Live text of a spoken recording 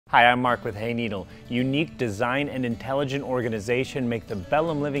Hi, I'm Mark with Hayneedle. Unique design and intelligent organization make the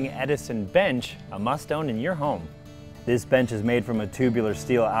Belham Living Edison bench a must-own in your home. This bench is made from a tubular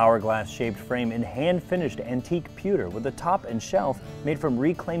steel hourglass-shaped frame in hand-finished antique pewter with a top and shelf made from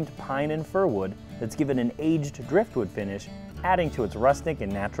reclaimed pine and fir wood that's given an aged driftwood finish, adding to its rustic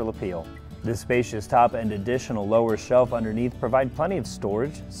and natural appeal. This spacious top and additional lower shelf underneath provide plenty of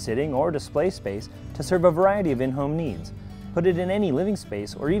storage, sitting, or display space to serve a variety of in-home needs. Put it in any living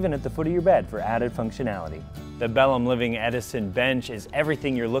space or even at the foot of your bed for added functionality. The Belham Living Edison bench is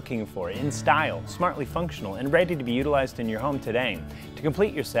everything you're looking for in style, smartly functional, and ready to be utilized in your home today. To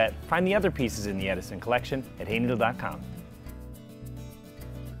complete your set, find the other pieces in the Edison collection at Hayneedle.com.